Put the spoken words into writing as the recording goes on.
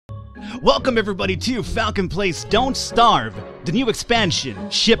Welcome everybody to Falcon Plays Don't Starve, the new expansion,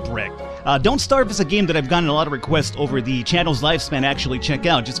 Shipwrecked. Don't Starve is a game that I've gotten a lot of requests over the channel's lifespan to actually check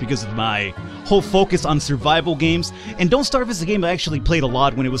out just because of my whole focus on survival games. And Don't Starve is a game I actually played a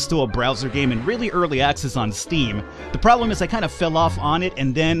lot when it was still a browser game and really early access on Steam. The problem is I kind of fell off on it,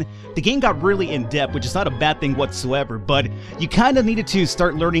 and then the game got really in-depth, which is not a bad thing whatsoever, but you kind of needed to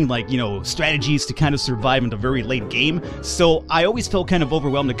start learning, like, you know, strategies to kind of survive in the very late game, so I always felt kind of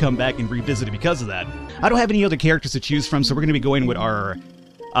overwhelmed to come back and revisit it because of that. I don't have any other characters to choose from, so we're going to be going with our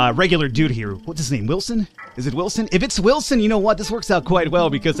regular dude here. What's his name? Wilson? Is it Wilson? If it's Wilson, you know what? This works out quite well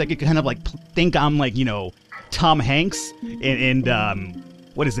because I could kind of like think I'm like, you know, Tom Hanks and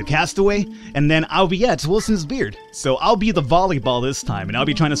what is it, Castaway? And then I'll be, yeah, it's Wilson's beard. So I'll be the volleyball this time, and I'll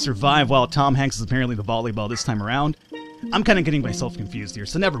be trying to survive while Tom Hanks is apparently the volleyball this time around. I'm kind of getting myself confused here,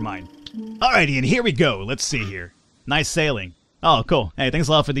 so never mind. Alrighty, and here we go. Let's see here. Nice sailing. Oh, cool. Hey, thanks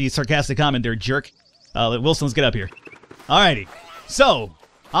a lot for the sarcastic comment there, jerk. Wilson, let's get up here. Alrighty. So,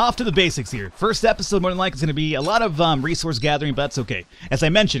 off to the basics here. First episode, more than likely, is going to be a lot of resource gathering, but that's okay. As I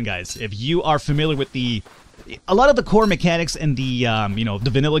mentioned, guys, if you are familiar with a lot of the core mechanics in the, you know,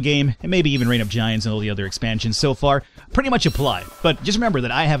 the vanilla game, and maybe even Reign of Giants and all the other expansions so far, pretty much apply. But just remember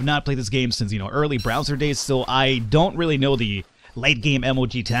that I have not played this game since, you know, early browser days, so I don't really know the late game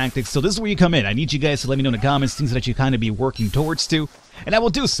MOG tactics, so this is where you come in. I need you guys to let me know in the comments things that you kind of be working towards to, and I will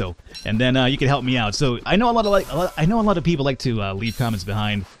do so. And then you can help me out. So I know a lot of people like to leave comments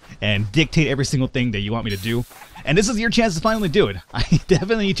behind and dictate every single thing that you want me to do, and this is your chance to finally do it. I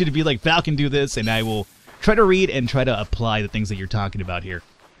definitely need you to be like, Falcon, do this, and I will try to read and try to apply the things that you're talking about here.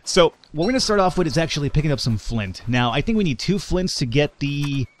 So what we're going to start off with is actually picking up some flint. Now, I think we need 2 flints to get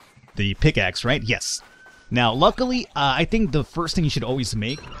the pickaxe, right? Yes. Now, luckily, I think the first thing you should always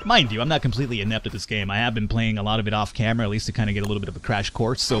make, mind you, I'm not completely inept at this game. I have been playing a lot of it off camera, at least to kind of get a little bit of a crash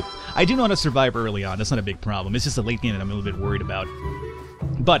course, so I do know how to survive early on. That's not a big problem. It's just a late game that I'm a little bit worried about.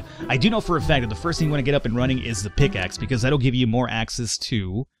 But I do know for a fact that the first thing you want to get up and running is the pickaxe, because that'll give you more access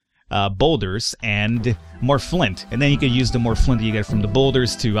to boulders and more flint, and then you can use the more flint that you get from the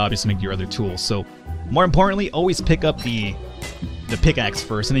boulders to obviously make your other tools. So, more importantly, always pick up the pickaxe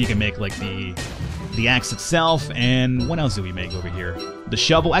first, and then you can make like the axe itself. And what else do we make over here? The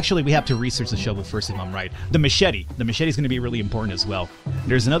shovel. Actually, we have to research the shovel first, if I'm right. The machete. The machete is going to be really important as well.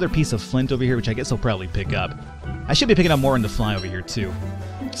 There's another piece of flint over here, which I guess I'll probably pick up. I should be picking up more on the fly over here too.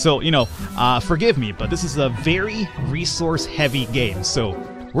 So, you know, forgive me, but this is a very resource-heavy game, so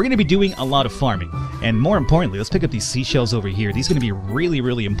we're going to be doing a lot of farming. And more importantly, let's pick up these seashells over here. These are going to be really,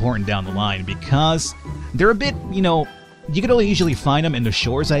 really important down the line because they're a bit, you know, you can only usually find them in the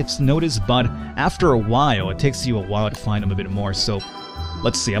shores, I've noticed, but after a while, it takes you a while to find them a bit more. So,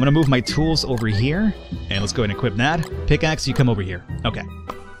 let's see. I'm going to move my tools over here, and let's go ahead and equip that. Pickaxe, you come over here. Okay.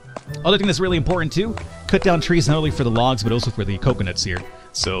 Other thing that's really important, too, cut down trees not only for the logs, but also for the coconuts here.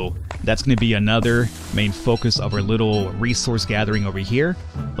 So, that's going to be another main focus of our little resource gathering over here.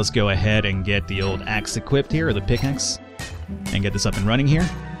 Let's go ahead and get the old axe equipped here, or the pickaxe, and get this up and running here.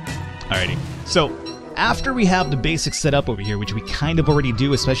 Alrighty. So, after we have the basics set up over here, which we kind of already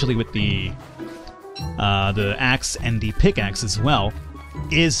do, especially with the axe and the pickaxe as well,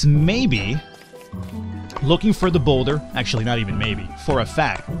 is maybe looking for the boulder. Actually, not even maybe. For a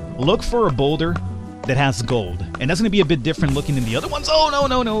fact, look for a boulder that has gold. And that's going to be a bit different looking than the other ones. Oh, no,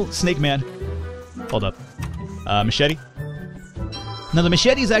 no, no. Snake man. Hold up. Machete. Now, the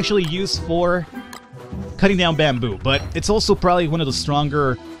machete is actually used for cutting down bamboo, but it's also probably one of the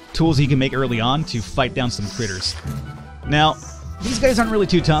stronger tools you can make early on to fight down some critters. Now, these guys aren't really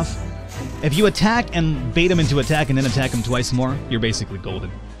too tough. If you attack and bait them into attack and then attack them twice more, you're basically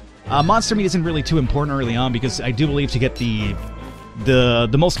golden. Monster meat isn't really too important early on because I do believe to get the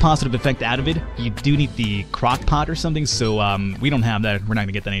most positive effect out of it, you do need the crock pot or something, so we don't have that. We're not going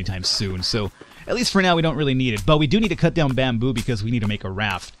to get that anytime soon, so at least for now we don't really need it. But we do need to cut down bamboo because we need to make a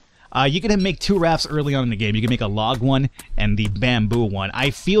raft. You can make 2 rafts early on in the game. You can make a log one and the bamboo one. I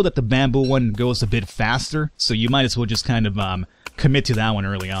feel that the bamboo one goes a bit faster, so you might as well just kind of commit to that one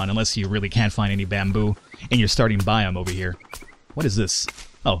early on, unless you really can't find any bamboo in your starting biome over here. What is this?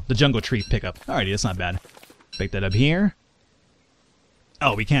 Oh, the jungle tree pickup. Alrighty, that's not bad. Pick that up here.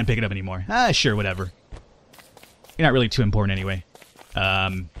 Oh, we can't pick it up anymore. Sure, whatever. You're not really too important anyway. Oh,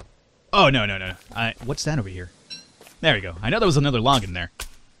 no. What's that over here? There we go. I know there was another log in there.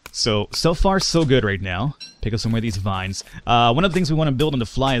 So far, so good right now. Pick up some more of these vines. One of the things we want to build on the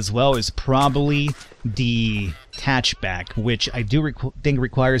fly as well is probably the hatchback, which I do think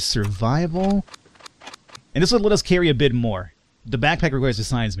requires survival. And this would let us carry a bit more. the backpack requires a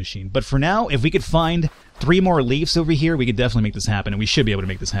science machine. But for now, if we could find 3 more leaves over here, we could definitely make this happen, and we should be able to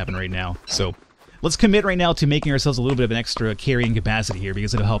make this happen right now. So let's commit right now to making ourselves a little bit of an extra carrying capacity here,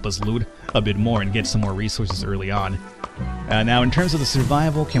 because it'll help us loot a bit more and get some more resources early on. Now, in terms of the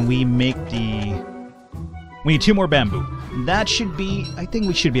survival, can we make the... We need 2 more bamboo. That should be... I think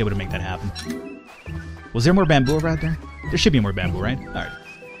we should be able to make that happen. Was there more bamboo around there? There should be more bamboo, right? Alright.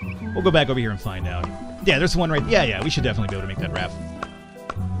 We'll go back over here and find out. Yeah, there's one right... Yeah, we should definitely be able to make that raft.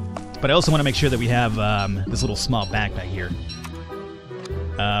 But I also want to make sure that we have this little small backpack here.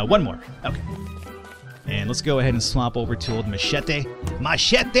 1 more. Okay. And let's go ahead and swap over to old machete.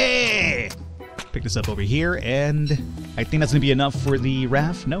 Machete! Pick this up over here, and I think that's going to be enough for the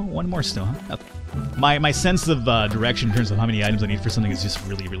raft. No, 1 more still, huh? Okay. My sense of direction in terms of how many items I need for something is just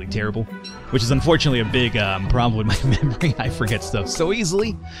really, really terrible. Which is unfortunately a big problem with my memory. I forget stuff so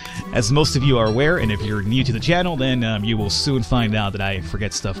easily, as most of you are aware, and if you're new to the channel, then you will soon find out that I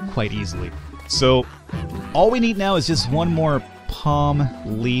forget stuff quite easily. So, all we need now is just 1 more palm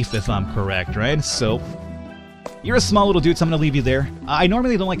leaf, if I'm correct, right? So, you're a small little dude, so I'm going to leave you there. I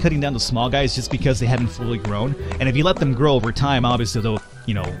normally don't like cutting down the small guys just because they haven't fully grown. And if you let them grow over time, obviously they'll,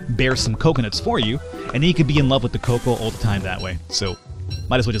 you know, bear some coconuts for you. And then you could be in love with the cocoa all the time that way. So,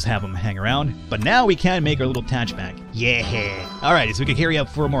 might as well just have them hang around. But now we can make our little attachback. Yeah! Alrighty, so we can carry up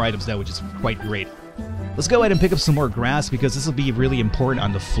 4 more items now, which is quite great. Let's go ahead and pick up some more grass, because this will be really important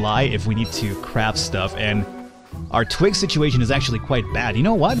on the fly if we need to craft stuff. And our twig situation is actually quite bad. You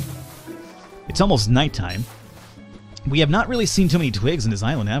know what? It's almost nighttime. We have not really seen too many twigs in this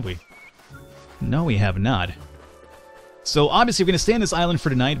island, have we? No, we have not. So obviously we're going to stay on this island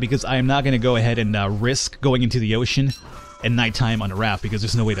for tonight, because I am not going to go ahead and risk going into the ocean at nighttime on a raft, because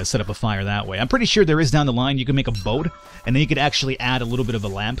there's no way to set up a fire that way. I'm pretty sure there is down the line you can make a boat, and then you could actually add a little bit of a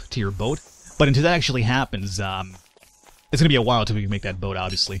lamp to your boat. But until that actually happens, it's going to be a while until we can make that boat,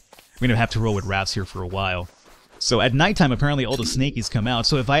 obviously. We're going to have to roll with rafts here for a while. So at nighttime, apparently all the snakies come out.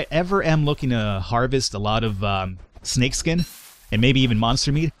 So if I ever am looking to harvest a lot of snake skin, and maybe even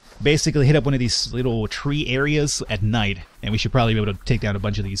monster meat, basically hit up one of these little tree areas at night, and we should probably be able to take down a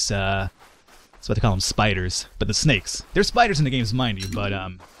bunch of these, that's what they call them, spiders. But the snakes. There's spiders in the games, mind you,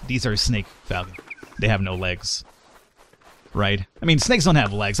 but these are snake falcon. They have no legs. Right? I mean, snakes don't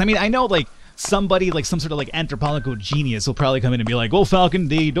have legs. I mean, I know, like, somebody, like some sort of, like, anthropological genius will probably come in and be like, well, Falcon,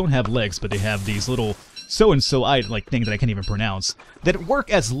 they don't have legs, but they have these little so-and-so, like, thing that I can't even pronounce, that work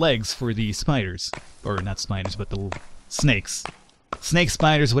as legs for the spiders. Or not spiders, but the snakes. Snake,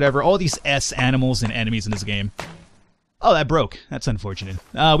 spiders, whatever. All these S animals and enemies in this game. Oh, that broke. That's unfortunate.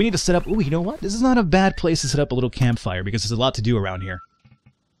 We need to set up... Ooh, you know what? This is not a bad place to set up a little campfire, because there's a lot to do around here.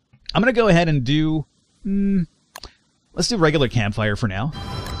 I'm going to go ahead and do... let's do regular campfire for now.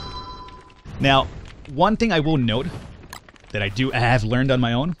 Now, one thing I will note that I have learned on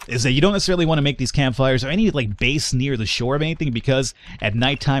my own is that you don't necessarily want to make these campfires or any like base near the shore of anything, because at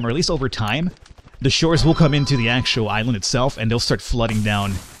nighttime, or at least over time, the shores will come into the actual island itself and they'll start flooding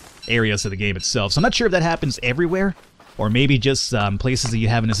down areas of the game itself. So I'm not sure if that happens everywhere, or maybe just places that you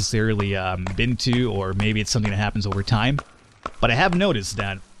haven't necessarily been to, or maybe it's something that happens over time. But I have noticed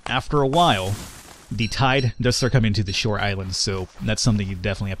that after a while, the tide does start coming into the shore islands, so that's something you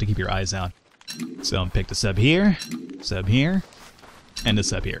definitely have to keep your eyes on. So I'm pick this up here, and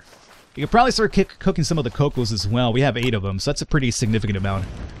this up here. You could probably start cooking some of the cocos as well. We have 8 of them, so that's a pretty significant amount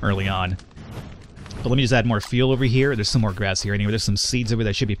early on. But let me just add more fuel over here. There's some more grass here. Anyway, there's some seeds over there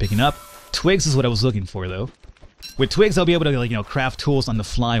I should be picking up. Twigs is what I was looking for, though. With twigs, I'll be able to, like, you know, craft tools on the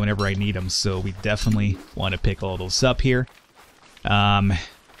fly whenever I need them. So we definitely want to pick all those up here.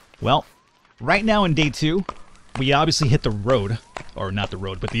 Well, right now in day 2, we obviously hit the road, or not the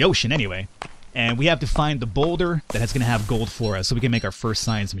road, but the ocean anyway. And we have to find the boulder that is going to have gold for us so we can make our first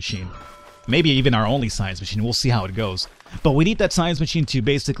science machine. Maybe even our only science machine. We'll see how it goes. But we need that science machine to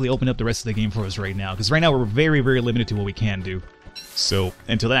basically open up the rest of the game for us right now. Because right now we're very, very limited to what we can do. So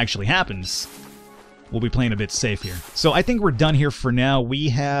until that actually happens, we'll be playing a bit safe here. So I think we're done here for now. We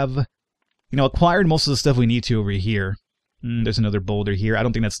have, you know, acquired most of the stuff we need to over here. There's another boulder here. I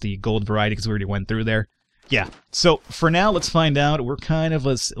don't think that's the gold variety because we already went through there. Yeah, so for now, let's find out. We're kind of,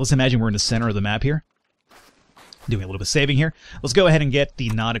 let's imagine we're in the center of the map here. Doing a little bit of saving here. Let's go ahead and get the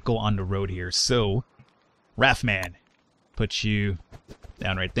nautical on the road here. So, Raftman, put you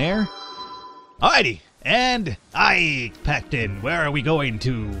down right there. Alrighty, and aye, Captain, where are we going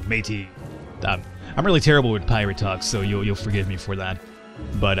to, matey? I'm really terrible with pirate talk, so you'll forgive me for that.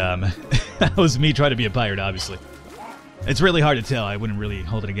 But, that was me trying to be a pirate, obviously. It's really hard to tell. I wouldn't really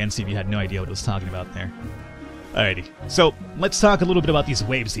hold it against you if you had no idea what I was talking about there. Alrighty. So, let's talk a little bit about these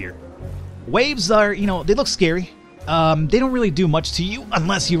waves here. Waves are, you know, they look scary. they don't really do much to you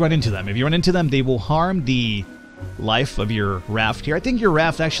unless you run into them. If you run into them, they will harm the life of your raft here. I think your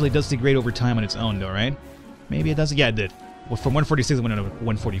raft actually does degrade over time on its own, though, right? Maybe it doesn't. Yeah, it did. Well, from 146, it went to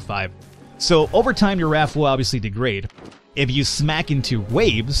 145. So over time, your raft will obviously degrade. If you smack into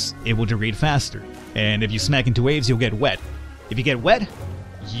waves, it will degrade faster. And if you smack into waves, you'll get wet. If you get wet,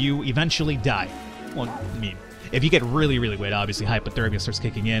 you eventually die. Well, I mean, if you get really, really wet, obviously hypothermia starts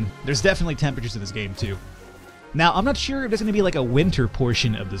kicking in. There's definitely temperatures in this game, too. Now, I'm not sure if there's going to be like a winter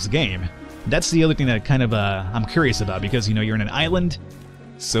portion of this game. That's the other thing that kind of I'm curious about, because, you know, you're in an island.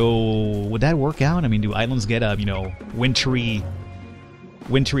 So, would that work out? I mean, do islands get you know, wintry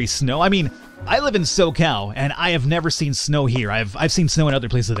snow? I mean, I live in SoCal, and I have never seen snow here. I've seen snow in other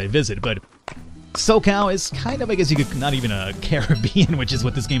places that I visit, but SoCal is kind of, I guess you could, not even a Caribbean, which is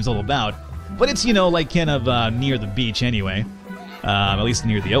what this game's all about. But it's, you know, like kind of near the beach anyway, at least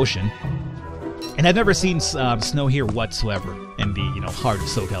near the ocean. And I've never seen snow here whatsoever in the, you know, heart of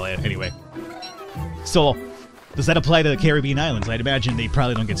SoCal anyway. So, does that apply to the Caribbean islands? I'd imagine they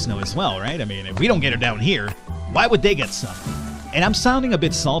probably don't get snow as well, right? I mean, if we don't get it down here, why would they get some? And I'm sounding a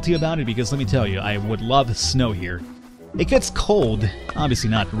bit salty about it because, let me tell you, I would love snow here. It gets cold, obviously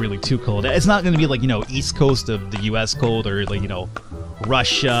not really too cold. It's not going to be like, you know, east coast of the US cold, or like, you know,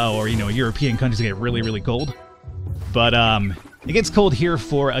 Russia or, you know, European countries that get really, really cold. But, it gets cold here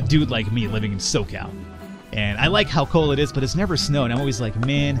for a dude like me living in SoCal. And I like how cold it is, but it's never snow, and I'm always like,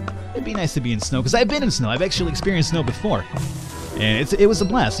 man, it'd be nice to be in snow, because I've been in snow. I've actually experienced snow before. And it was a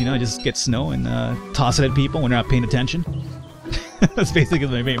blast, you know, I just get snow and toss it at people when they're not paying attention. That's basically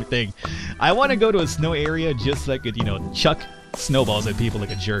my favorite thing. I want to go to a snow area just so I could, you know, chuck snowballs at people like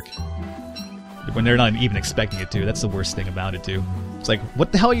a jerk. When they're not even expecting it to. That's the worst thing about it, too. It's like,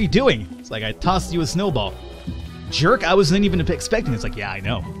 what the hell are you doing? It's like, I tossed you a snowball. Jerk, I wasn't even expecting it. It's like, yeah, I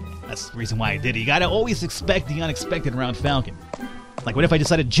know. That's the reason why I did it. You gotta always expect the unexpected around Falcon. Like, what if I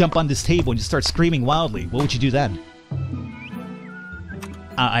decided to jump on this table and just start screaming wildly? What would you do then?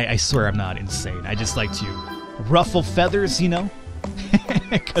 I swear I'm not insane. I just like to ruffle feathers, you know?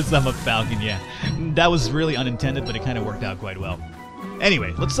 Because I'm a Falcon, yeah. That was really unintended, but it kind of worked out quite well.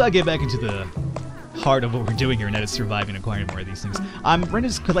 Anyway, let's get back into the heart of what we're doing here, and that is surviving and acquiring more of these things. I'm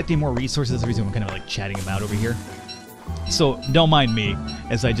just collecting more resources. That's the reason I'm kind of like chatting about over here. So don't mind me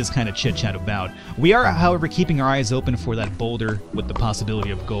as I just kind of chit-chat about. We are, however, keeping our eyes open for that boulder with the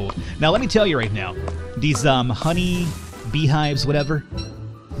possibility of gold. Now, let me tell you right now, these honey beehives, whatever,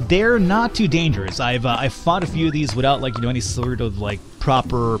 they're not too dangerous. I've fought a few of these without, like, you know, any sort of like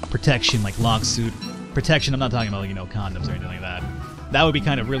proper protection, like log suit protection. I'm not talking about, like, you know, condoms or anything like that. That would be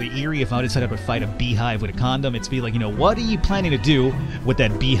kind of really eerie if I decided to fight a beehive with a condom. It's be like, you know, what are you planning to do with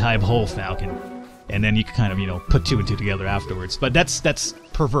that beehive hole, Falcon? And then you can kind of, you know, put two and two together afterwards. But that's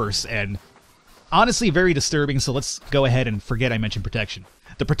perverse and honestly very disturbing, so let's go ahead and forget I mentioned protection.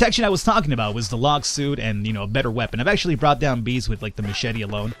 The protection I was talking about was the log suit and, you know, a better weapon. I've actually brought down bees with, like, the machete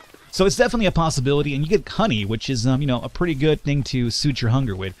alone. So it's definitely a possibility, and you get honey, which is, you know, a pretty good thing to suit your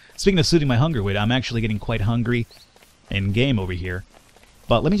hunger with. Speaking of suiting my hunger with, I'm actually getting quite hungry in game over here.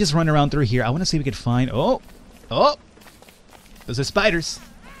 But let me just run around through here. I want to see if we can find... Oh! Those are spiders.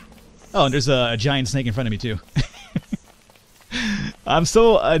 Oh, and there's a giant snake in front of me, too. I'm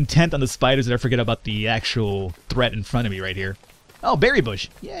so intent on the spiders that I forget about the actual threat in front of me right here. Oh, berry bush.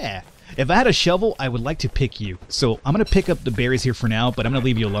 Yeah. If I had a shovel, I would like to pick you. So I'm going to pick up the berries here for now, but I'm going to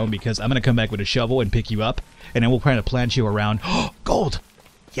leave you alone because I'm going to come back with a shovel and pick you up, and then we'll kind of plant you around. Oh, gold!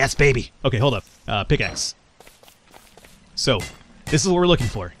 Yes, baby! Okay, hold up. Pickaxe. So, this is what we're looking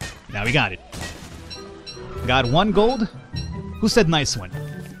for. Now we got it. Got one gold? Who said nice one?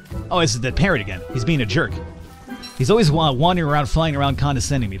 Oh, it's the parrot again. He's being a jerk. He's always wandering around, flying around,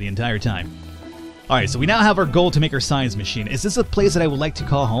 condescending me the entire time. Alright, so we now have our goal to make our science machine. Is this a place that I would like to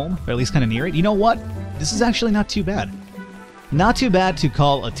call home? Or at least kind of near it? You know what? This is actually not too bad. Not too bad to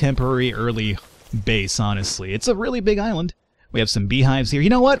call a temporary early base, honestly. It's a really big island. We have some beehives here. You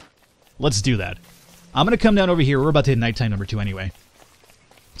know what? Let's do that. I'm going to come down over here. We're about to hit nighttime number 2 anyway.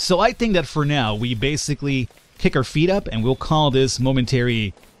 So I think that for now, we basically kick our feet up and we'll call this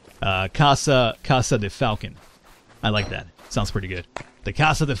momentary Casa de Falcon. I like that. Sounds pretty good. The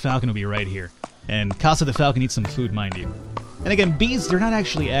Casa de Falcon will be right here. And Casa de Falcon needs some food, mind you. And again, bees, they're not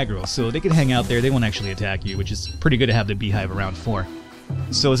actually aggro, so they can hang out there. They won't actually attack you, which is pretty good to have the beehive around for.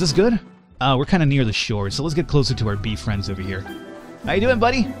 So is this good? We're kind of near the shore, so let's get closer to our bee friends over here. How you doing,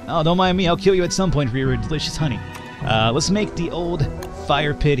 buddy? Oh, don't mind me. I'll kill you at some point for your delicious honey. Let's make the old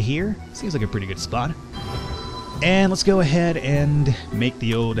fire pit here. Seems like a pretty good spot. And let's go ahead and make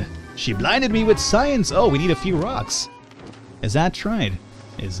the old... She blinded me with science! Oh, we need a few rocks. Is that right?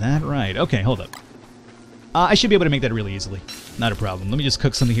 Is that right? Okay, hold up. I should be able to make that really easily. Not a problem. Let me just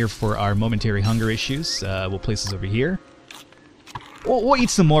cook something here for our momentary hunger issues. We'll place this over here. We'll eat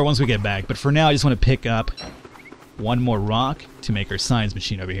some more once we get back, but for now I just want to pick up one more rock to make our science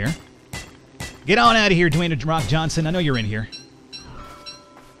machine over here. Get on out of here, Dwayne Rock Johnson. I know you're in here.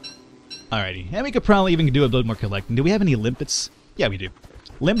 Alrighty, and we could probably even do a little more collecting. Do we have any limpets? Yeah, we do.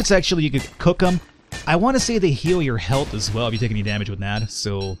 Limpets, actually, you could cook them. I want to say they heal your health as well if you take any damage with that,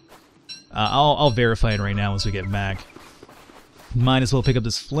 so I'll verify it right now once we get back. Might as well pick up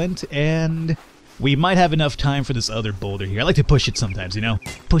this flint, and we might have enough time for this other boulder here. I like to push it sometimes, you know?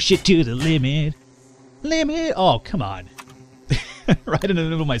 Push it to the limit. Limit! Oh, come on. Right in the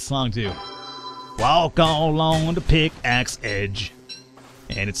middle of my song, too. Walk along the pickaxe edge.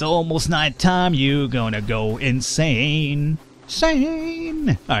 And it's almost nighttime, you gonna go insane.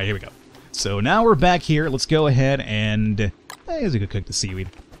 Sane! Alright, here we go. So now we're back here. Let's go ahead and... I guess we could cook the seaweed.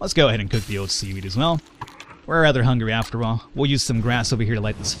 Let's go ahead and cook the old seaweed as well. We're rather hungry after all. We'll use some grass over here to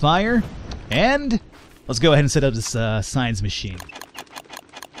light this fire. And let's go ahead and set up this science machine.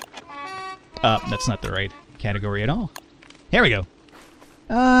 That's not the right category at all. Here we go.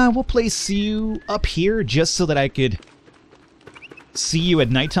 We'll place you up here just so that I could see you at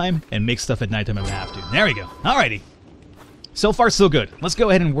nighttime and make stuff at nighttime if I have to. There we go. Alrighty. So far, so good. Let's go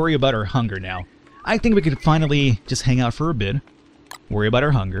ahead and worry about our hunger now. I think we could finally just hang out for a bit, worry about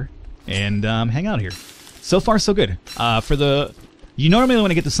our hunger, and hang out here. So far, so good. You normally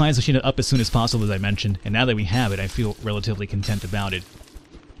want to get the science machine up as soon as possible, as I mentioned, and now that we have it, I feel relatively content about it.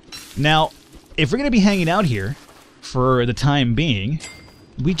 Now, if we're going to be hanging out here for the time being,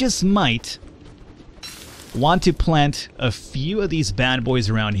 we just might want to plant a few of these bad boys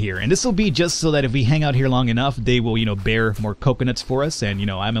around here. And this will be just so that if we hang out here long enough, they will, you know, bear more coconuts for us. And, you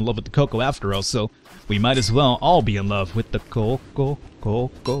know, I'm in love with the cocoa after all, so we might as well all be in love with the cocoa.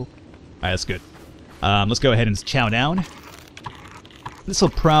 Alright, that's good. Let's go ahead and chow down. This will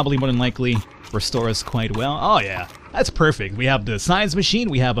probably, more than likely, restore us quite well. Oh, yeah. That's perfect. We have the science machine.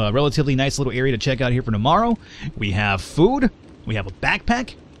 We have a relatively nice little area to check out here for tomorrow. We have food. We have a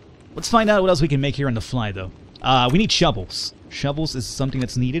backpack. Let's find out what else we can make here on the fly, though. We need shovels. Shovels is something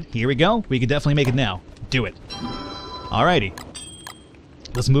that's needed. Here we go. We can definitely make it now. Do it. Alrighty.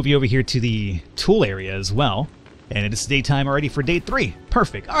 Let's move you over here to the tool area as well. And it is daytime already for day 3.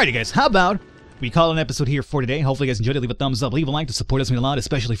 Perfect. Alrighty, guys. How about we call it an episode here for today? Hopefully you guys enjoyed it. Leave a thumbs up. Leave a like to support us a lot,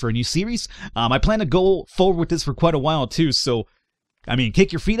 especially for a new series. I plan to go forward with this for quite a while, too. So, I mean,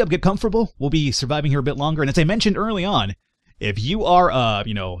 kick your feet up. Get comfortable. We'll be surviving here a bit longer. And as I mentioned early on, if you are,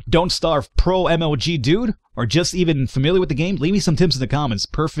 you know, Don't Starve Pro MLG dude, or just even familiar with the game, leave me some tips in the comments.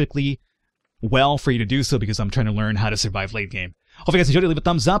 Perfectly well for you to do so, because I'm trying to learn how to survive late game. Hope you guys enjoyed it. Leave a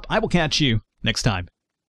thumbs up. I will catch you next time.